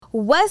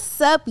What's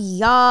up,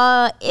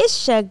 y'all?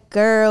 It's your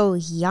girl,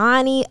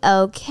 Yanni,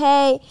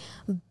 okay?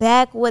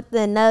 Back with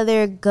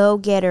another Go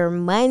Getter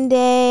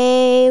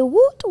Monday.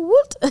 Woot,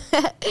 woot.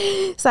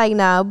 It's like,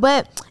 nah.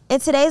 But in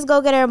today's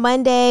Go Getter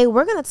Monday,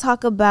 we're going to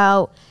talk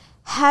about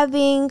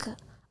having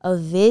a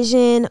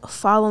vision,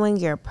 following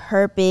your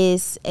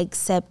purpose,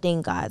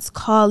 accepting God's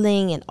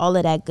calling, and all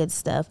of that good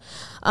stuff.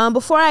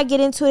 Before I get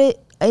into it,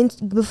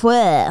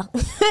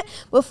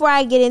 before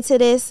I get into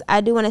this, I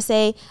do want to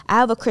say I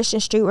have a Christian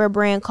streetwear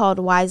brand called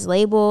Wise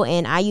Label,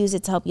 and I use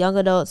it to help young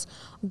adults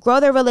grow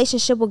their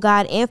relationship with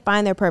God and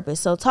find their purpose.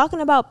 So talking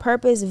about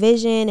purpose,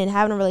 vision, and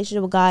having a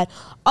relationship with God,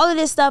 all of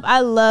this stuff, I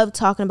love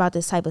talking about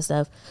this type of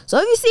stuff. So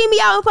if you see me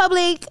out in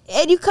public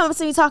and you come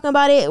to me talking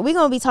about it, we're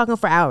going to be talking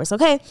for hours,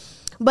 okay?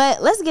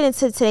 But let's get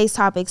into today's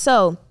topic.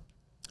 So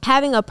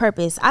having a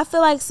purpose. I feel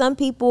like some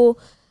people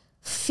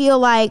feel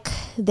like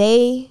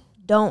they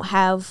don't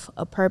have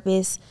a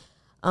purpose.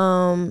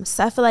 So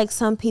I feel like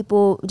some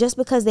people, just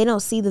because they don't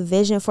see the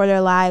vision for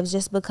their lives,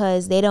 just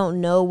because they don't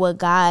know what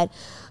God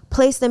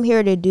placed them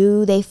here to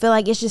do, they feel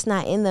like it's just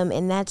not in them,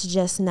 and that's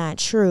just not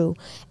true.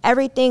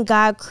 Everything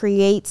God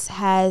creates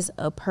has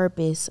a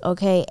purpose,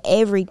 okay?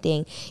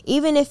 Everything.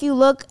 Even if you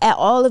look at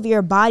all of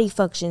your body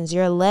functions,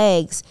 your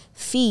legs,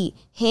 feet,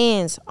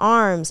 hands,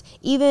 arms,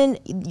 even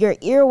your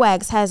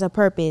earwax has a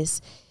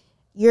purpose.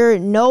 Your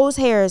nose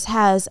hairs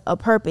has a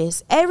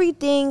purpose.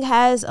 Everything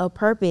has a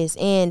purpose.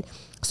 And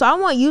so I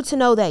want you to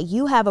know that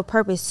you have a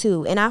purpose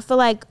too. And I feel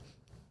like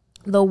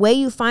the way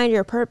you find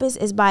your purpose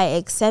is by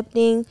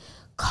accepting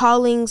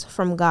callings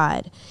from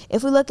God.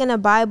 If we look in the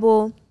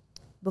Bible,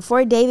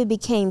 before David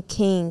became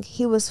king,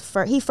 he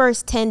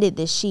first tended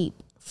the sheep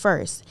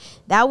first.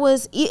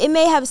 It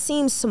may have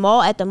seemed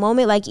small at the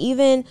moment. Like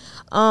even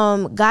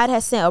God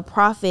has sent a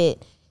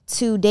prophet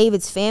to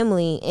David's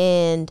family,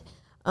 and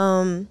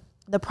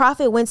the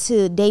prophet went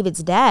to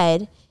David's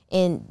dad,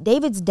 and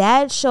David's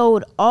dad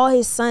showed all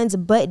his sons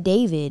but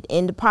David.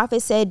 And the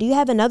prophet said, do you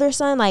have another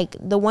son? Like,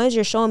 the ones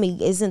you're showing me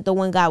isn't the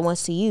one God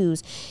wants to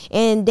use.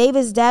 And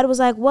David's dad was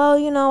like, well,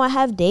 I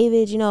have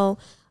David, my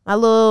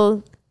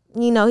little,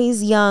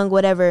 he's young,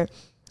 whatever.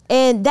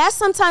 And that's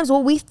sometimes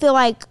what we feel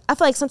like. I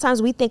feel like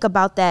sometimes we think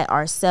about that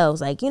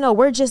ourselves. Like,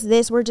 we're just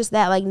this, we're just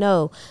that. Like,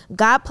 no,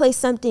 God placed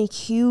something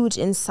huge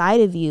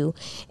inside of you.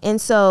 And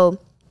so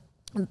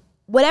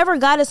whatever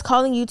God is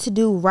calling you to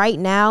do right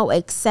now,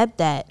 accept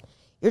that.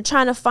 You're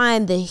trying to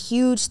find the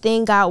huge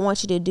thing God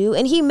wants you to do,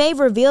 and he may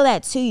reveal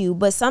that to you,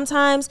 but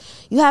sometimes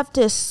you have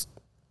to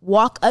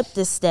walk up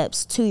the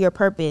steps to your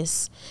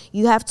purpose.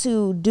 You have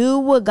to do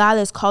what God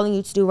is calling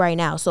you to do right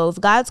now. So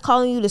if God's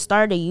calling you to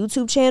start a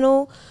YouTube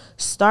channel,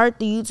 start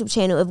the YouTube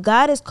channel. If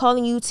God is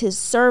calling you to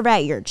serve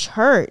at your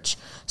church,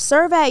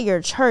 serve at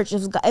your church.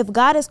 If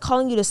God is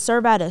calling you to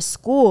serve at a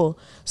school,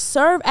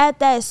 serve at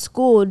that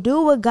school.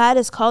 Do what God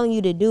is calling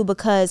you to do,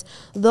 because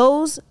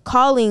those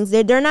callings,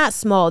 they're not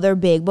small, they're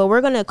big, but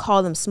we're going to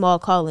call them small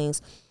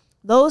callings.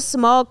 Those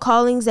small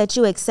callings that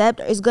you accept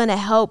is going to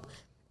help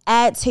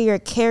add to your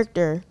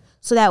character,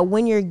 so that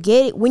when you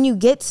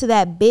get to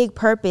that big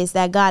purpose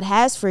that God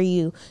has for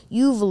you,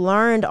 you've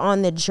learned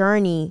on the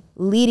journey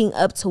leading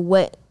up to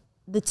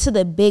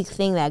the big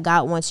thing that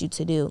God wants you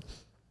to do.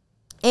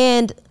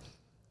 And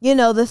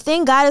the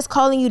thing God is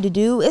calling you to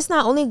do, it's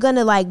not only going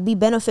to be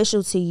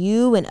beneficial to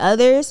you and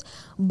others,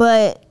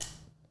 but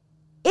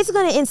it's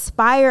going to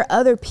inspire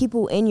other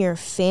people in your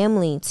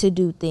family to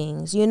do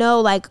things.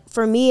 Like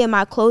for me and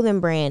my clothing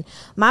brand,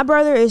 my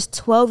brother is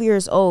 12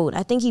 years old.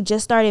 I think he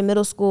just started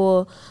middle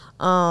school.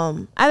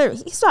 Either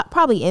he's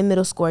probably in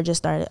middle school or just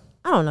started.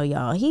 I don't know,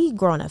 y'all. He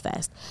growing up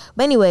fast.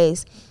 But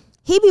anyways,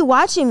 he be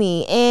watching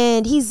me,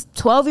 and he's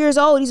 12 years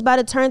old. He's about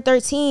to turn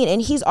 13,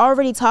 and he's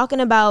already talking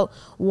about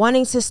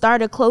wanting to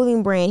start a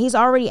clothing brand. He's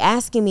already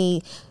asking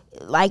me,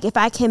 if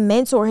I can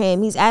mentor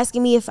him. He's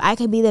asking me if I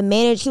could be the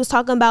manager. He was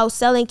talking about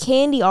selling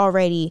candy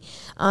already.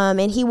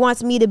 And he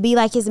wants me to be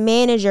like his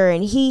manager.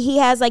 And he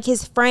has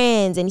his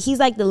friends, and he's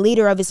the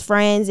leader of his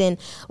friends. And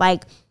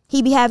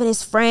he be having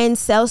his friends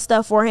sell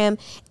stuff for him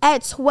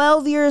at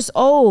 12 years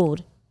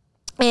old.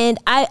 And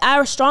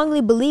I strongly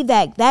believe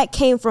that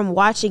came from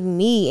watching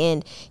me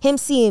and him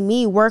seeing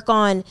me work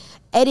on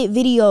edit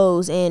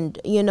videos and,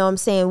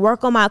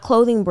 work on my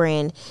clothing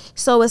brand.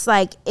 So it's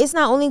it's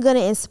not only going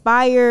to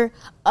inspire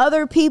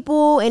other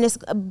people and it's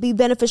be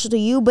beneficial to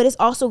you, but it's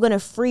also going to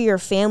free your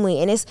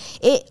family. And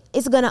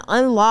it's going to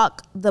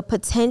unlock the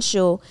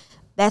potential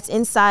that's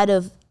inside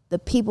of the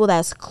people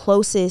that's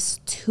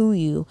closest to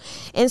you.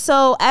 And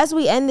so as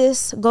we end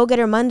this Go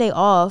Getter Monday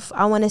off,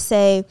 I want to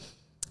say,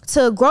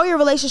 to grow your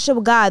relationship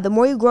with God, the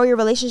more you grow your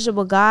relationship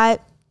with God,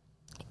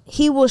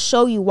 he will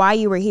show you why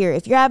you were here.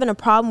 If you're having a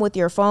problem with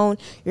your phone,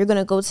 you're going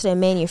to go to the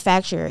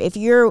manufacturer. If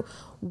you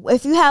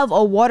have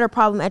a water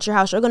problem at your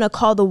house, you're going to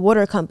call the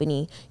water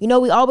company.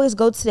 We always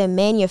go to the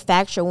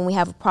manufacturer when we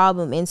have a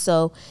problem. And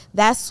so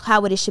that's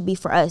how it should be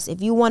for us. If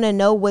you want to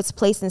know what's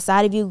placed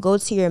inside of you, go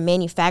to your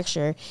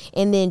manufacturer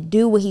and then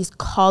do what he's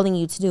calling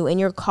you to do. And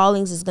your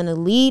callings is going to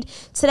lead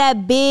to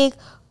that big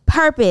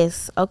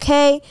purpose.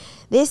 Okay.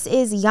 This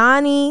is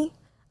Yanni.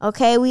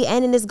 Okay, we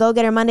ending this Go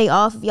Getter Monday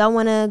off. If y'all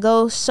want to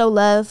go show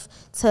love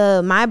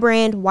to my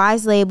brand,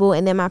 Wise Label,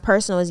 and then my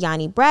personal is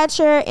Yanni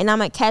Bratcher. And I'm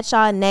going to catch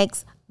y'all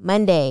next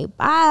Monday.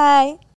 Bye.